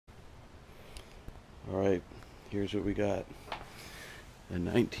Alright, here's what we got. A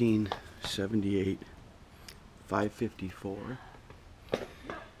 1978 554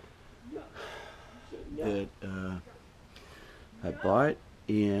 that I bought,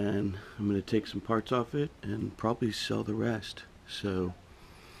 and I'm going to take some parts off it and probably sell the rest. So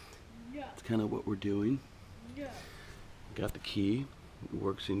that's kind of what we're doing. Got the key, it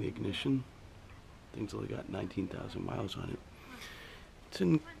works in the ignition. Thing's only got 19,000 miles on it. It's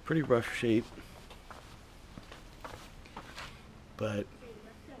in pretty rough shape, but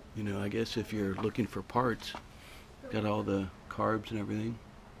you know, I guess if you're looking for parts, got all the carbs and everything.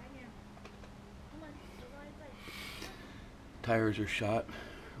 Tires are shot,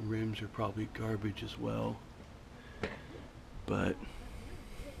 rims are probably garbage as well, but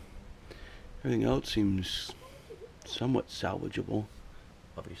everything else seems somewhat salvageable.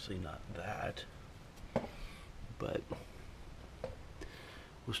 Obviously not that, but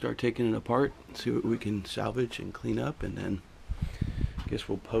we'll start taking it apart, see what we can salvage and clean up, and then I guess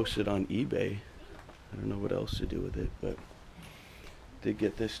we'll post it on eBay. I don't know what else to do with it, but did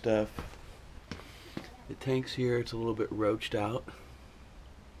get this stuff. The tank's here, it's a little bit roached out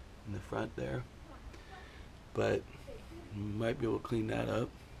in the front there, but we might be able to clean that up.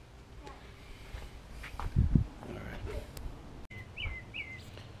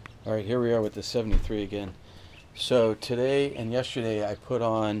 Alright, here we are with the 73 again. So today and yesterday I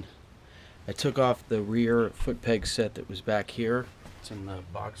took off the rear foot peg set that was back here. It's in the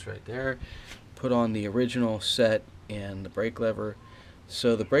box right there. Put on the original set and the brake lever.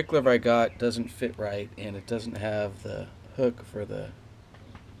 So the brake lever I got doesn't fit right, and it doesn't have the hook for the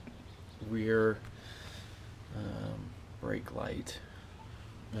rear brake light.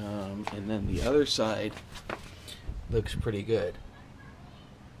 And then the other side looks pretty good.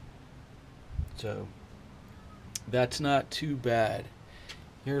 So that's not too bad.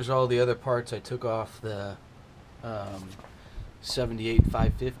 Here's all the other parts I took off the 78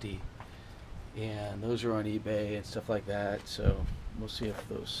 550, and those are on eBay and stuff like that, so we'll see if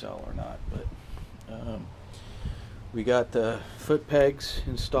those sell or not. But we got the foot pegs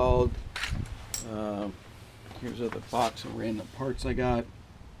installed. Here's the box of random parts I got.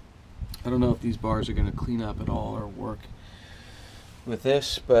 I don't know if these bars are going to clean up at all or work with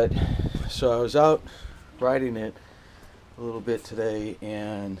this, but so I was out riding it a little bit today,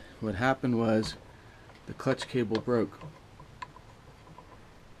 and what happened was the clutch cable broke,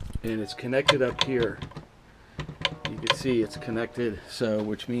 and it's connected up here. You can see it's connected, so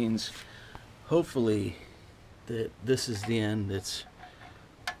which means hopefully that this is the end that's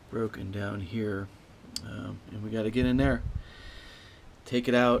broken down here, and we got to get in there, take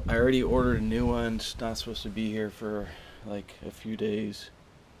it out. I already ordered a new one. It's not supposed to be here for like a few days,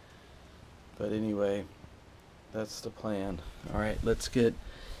 but anyway, that's the plan. Alright, let's get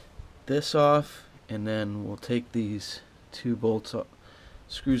this off, and then we'll take these two bolts off,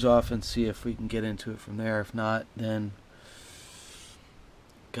 screws off, and see if we can get into it from there. If not, then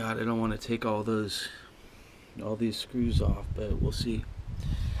God, I don't want to take all these screws off, but we'll see.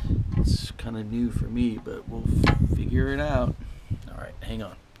 It's kind of new for me, but we'll figure it out. Alright, hang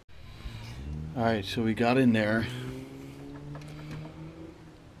on. Alright, so we got in there.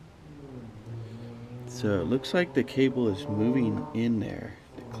 So it looks like the cable is moving in there,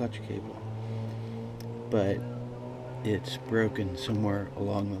 the clutch cable, but it's broken somewhere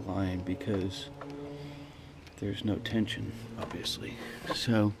along the line because there's no tension, obviously.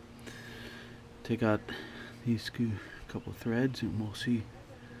 So take out these couple threads, and we'll see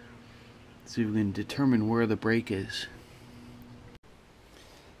if we can determine where the break is.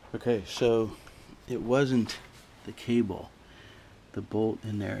 Okay, so it wasn't the cable, the bolt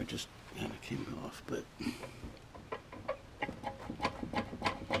in there just kind of came off, but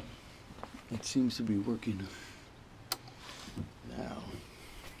it seems to be working now.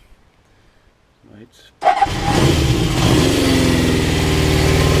 Right.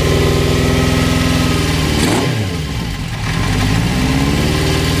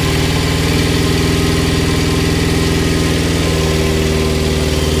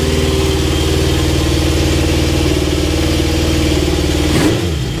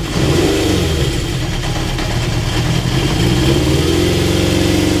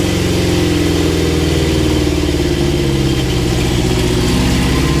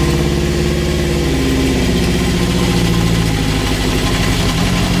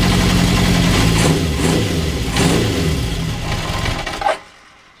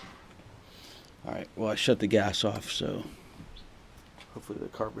 Well, I shut the gas off, so hopefully the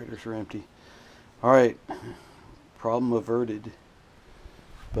carburetors are empty. Alright, problem averted,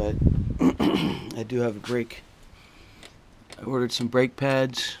 but I do have a brake. I ordered some brake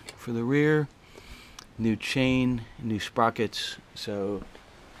pads for the rear, new chain, new sprockets, so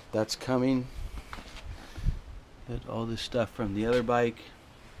that's coming. Got all this stuff from the other bike.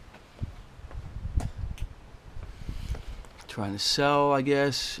 Trying to sell, I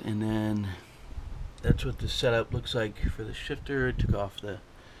guess, and then that's what the setup looks like for the shifter. I took off the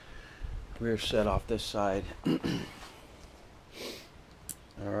rear set off this side.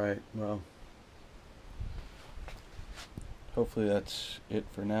 Alright, well, hopefully that's it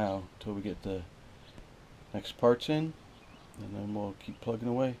for now until we get the next parts in, and then we'll keep plugging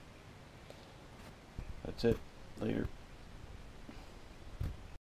away. That's it. Later.